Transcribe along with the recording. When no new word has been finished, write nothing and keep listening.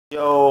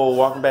Yo,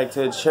 welcome back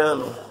to the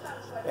channel.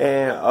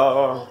 And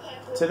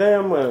today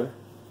a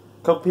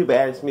couple people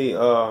asked me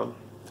a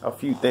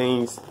few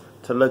things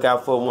to look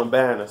out for when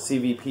buying a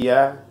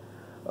CVPI.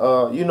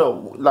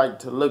 Like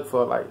to look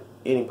for like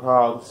any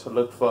problems, to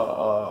look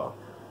for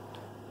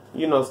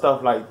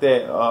stuff like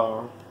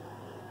that.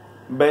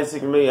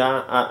 Basically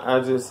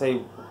I just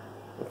say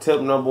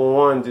tip number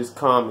one, just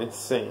common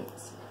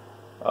sense.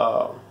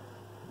 Look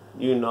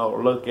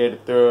at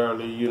it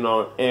thoroughly,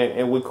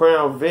 and with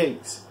Crown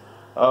Vics,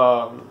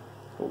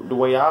 the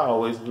way I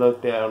always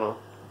looked at them,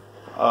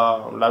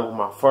 like with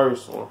my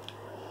first one,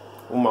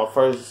 with my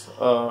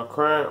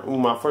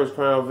first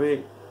Crown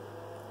Vic,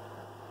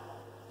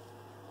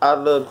 I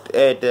looked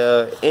at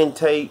the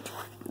intake.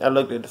 I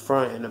looked at the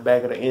front and the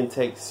back of the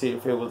intake to see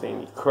if there was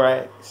any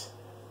cracks,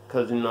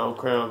 cause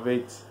Crown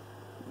Vics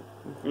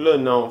a little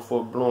known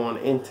for blowing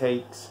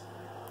intakes,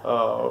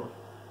 a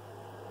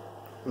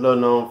little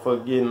known for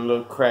getting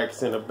little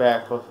cracks in the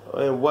back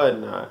and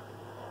whatnot.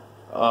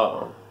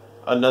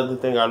 Another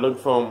thing I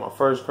looked for on my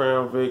first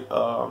Crown Vic,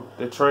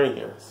 the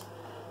trans.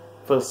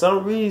 For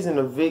some reason,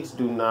 the Vics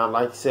do not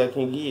like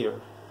second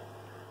gear.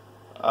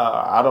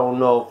 I don't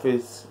know if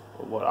it's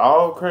with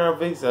all Crown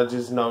Vics. I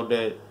just know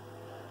that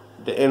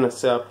the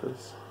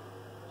Interceptors,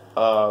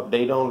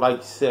 they don't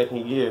like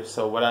second gear.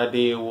 So what I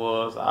did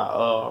was,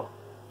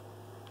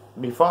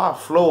 before I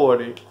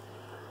floored it,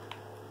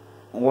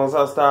 once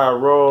I started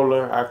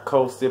rolling, I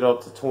coasted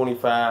up to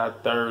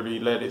 25, 30,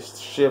 let it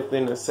shift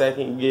into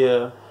second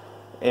gear,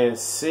 and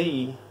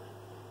see,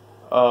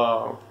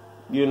 if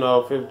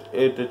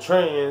the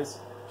trans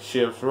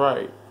shifts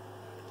right.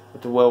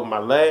 With my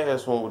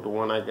last one, with the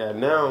one I got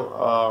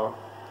now,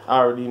 I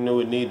already knew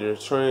it needed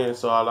a trans,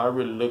 so all I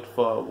really looked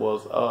for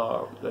was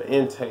the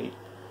intake,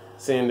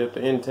 seeing that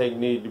the intake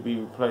needed to be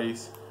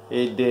replaced.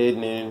 It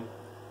didn't, and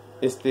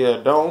it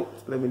still don't.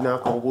 Let me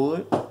knock on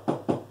wood.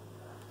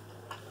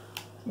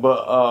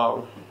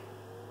 But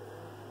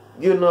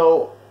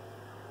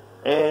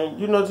and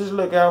just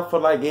look out for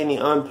like any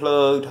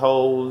unplugged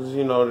holes,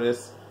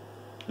 that's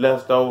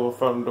left over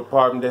from the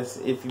department. That's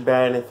if you're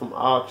buying it from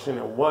auction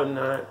and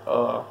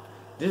whatnot.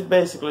 Just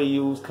basically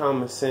use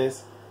common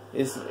sense.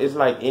 It's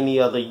like any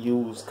other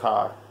used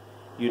car,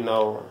 You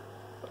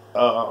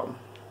can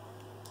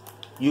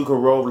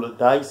roll the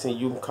dice and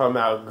you can come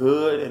out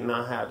good and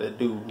not have to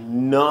do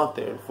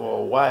nothing for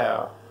a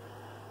while.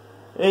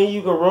 And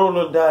you can roll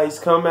the dice,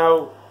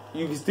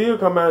 you can still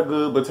come out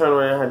good, but turn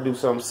around and have to do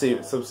some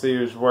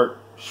serious work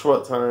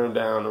short term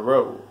down the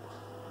road.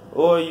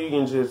 Or you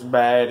can just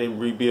buy it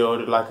and rebuild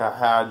it like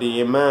how I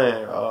did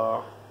mine.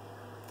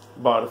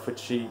 Bought it for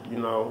cheap, did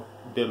a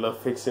little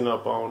fixing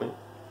up on it.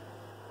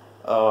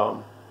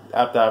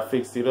 After I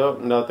fixed it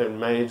up, nothing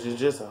major,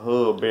 just a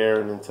hub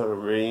bearing into the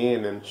rear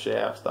end and the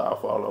shaft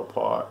started falling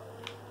apart.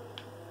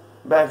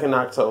 Back in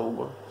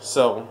October.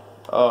 So,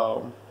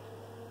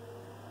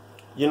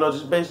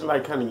 just basically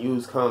like kind of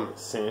use common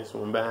sense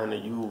when buying a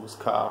used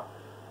car.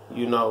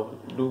 Do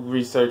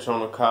research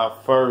on the car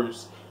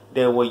first.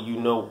 That way you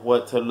know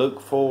what to look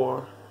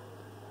for.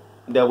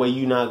 That way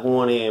you're not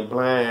going in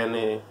blind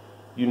and,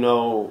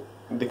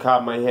 the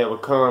car might have a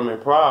common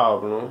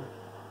problem,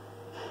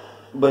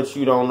 but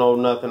you don't know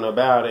nothing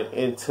about it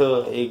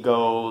until it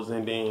goes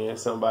and then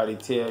somebody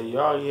tell you,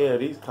 oh yeah,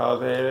 these cars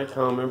had a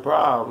common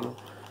problem.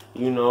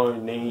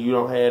 And then you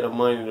don't have the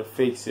money to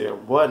fix it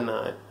and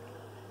whatnot.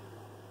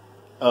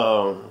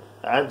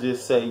 I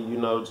just say,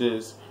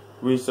 just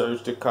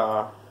research the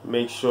car,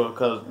 make sure,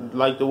 because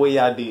like the way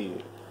I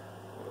did,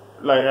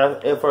 like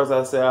at first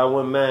I said I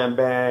wouldn't mind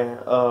buying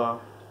a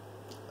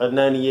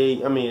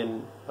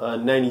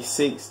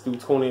 96 through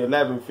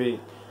 2011 Vic,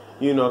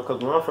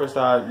 because when I first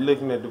started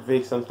looking at the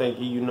Vics, I'm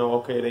thinking,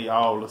 okay, they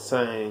all the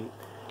same,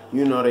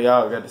 they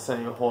all got the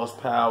same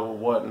horsepower,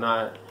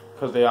 whatnot,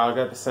 because they all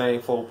got the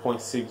same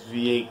 4.6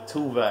 V8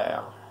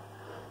 2-valve.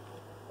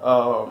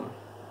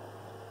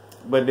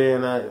 But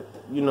then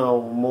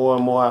more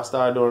and more I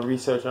started doing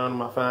research on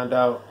them. I found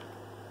out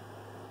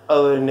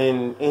other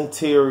than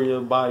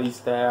interior body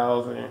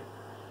styles and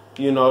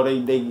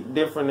they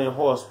different in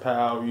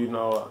horsepower.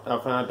 I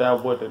found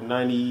out what the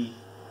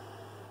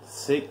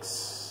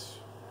 96,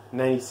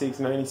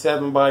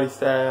 97 body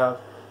styles,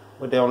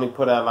 but they only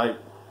put out like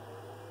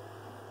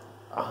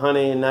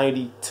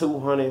 190,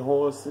 200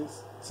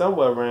 horses,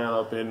 somewhere around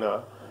up in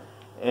there,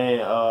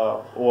 and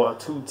or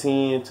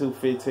 210,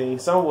 215,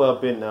 somewhere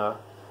up in there.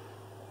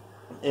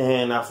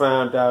 And I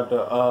found out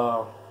the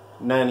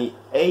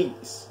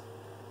 98s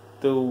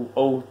through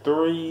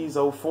 03s,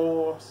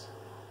 04s,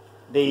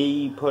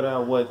 they put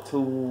out what,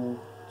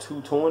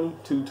 220,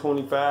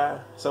 225,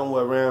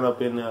 somewhere around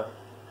up in there.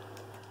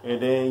 And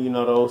then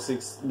the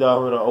 06, the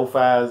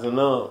 05s and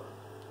up,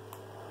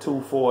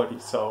 240.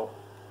 So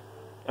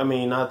I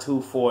mean not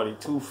 240,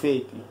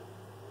 250.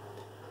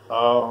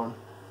 So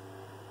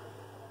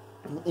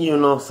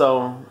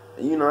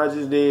I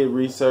just did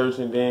research,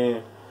 and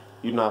then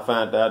I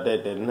found out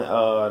that the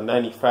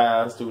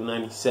 95s through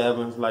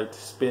 97s like to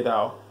spit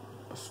out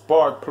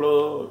spark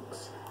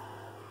plugs.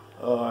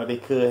 They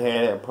could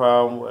have that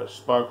problem where the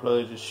spark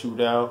plug just shoot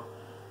out.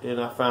 Then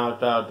I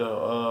found out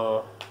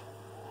the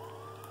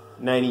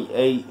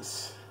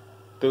 98s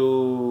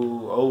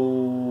through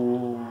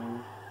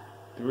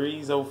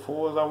 03s,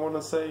 04s, I want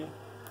to say,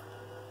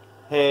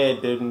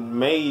 had the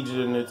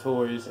major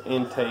notorious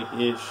intake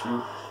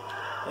issue,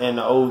 and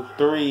the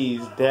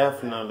 03s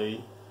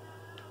definitely,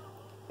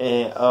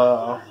 and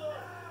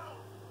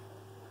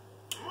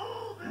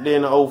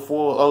then the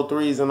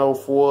 03s and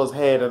 04s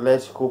had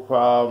electrical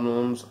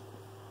problems.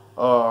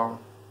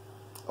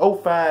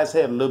 05s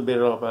had a little bit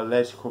of an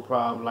electrical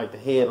problem, like the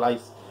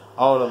headlights,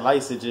 all the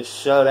lights had just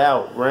shut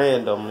out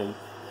randomly,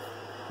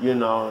 you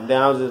know. And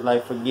then I was just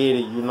like, forget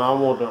it, you know. I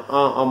want the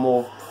I'm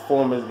more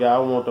performance guy. I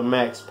want the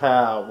max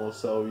power,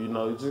 so you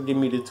know, just give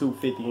me the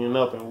 250 and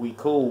up, and we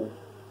cool.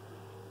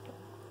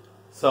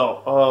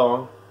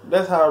 So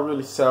that's how I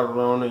really settled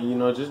on it, you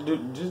know. Just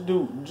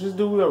do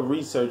your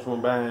research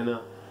when buying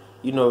a,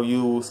 you know,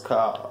 used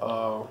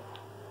car.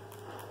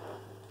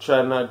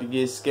 Try not to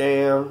get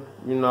scammed.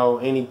 You know,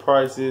 any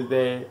prices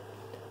that,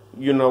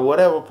 you know,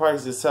 whatever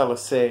price the seller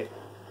said,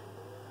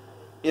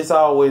 it's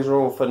always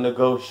room for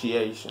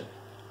negotiation.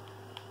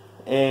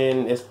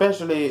 And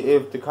especially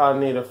if the car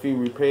need a few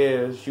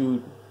repairs,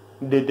 you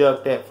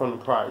deduct that from the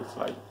price.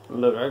 Like,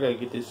 look, I gotta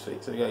get this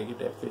fixed. I gotta get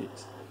that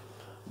fixed.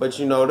 But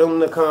you know, them in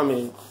the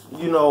comments,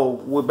 you know,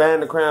 with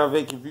buying the Crown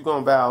Vic, if you're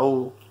gonna buy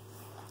old,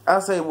 I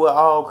say with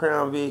all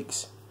Crown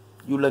Vics,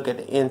 you look at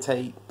the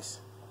intakes.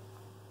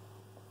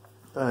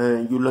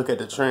 And you look at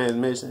the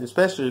transmission,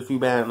 especially if you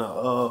buying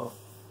a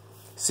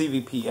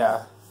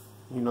CVPI,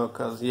 you know,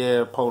 because,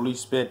 yeah, police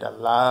spent a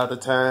lot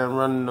of time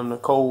running them the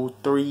code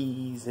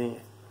 3s,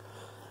 and,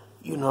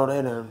 you know,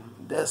 the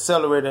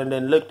accelerator, and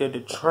then looked at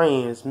the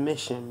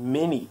transmission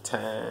many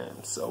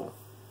times. So,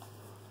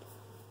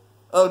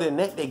 other than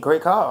that, they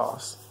great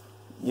cars,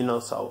 you know.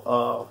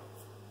 So,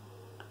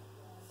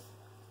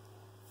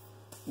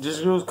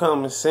 just use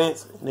common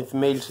sense. And if you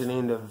made it to the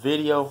end of the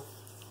video,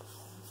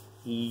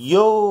 yo,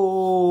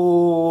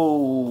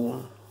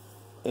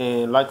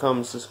 and like,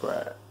 comment,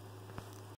 subscribe.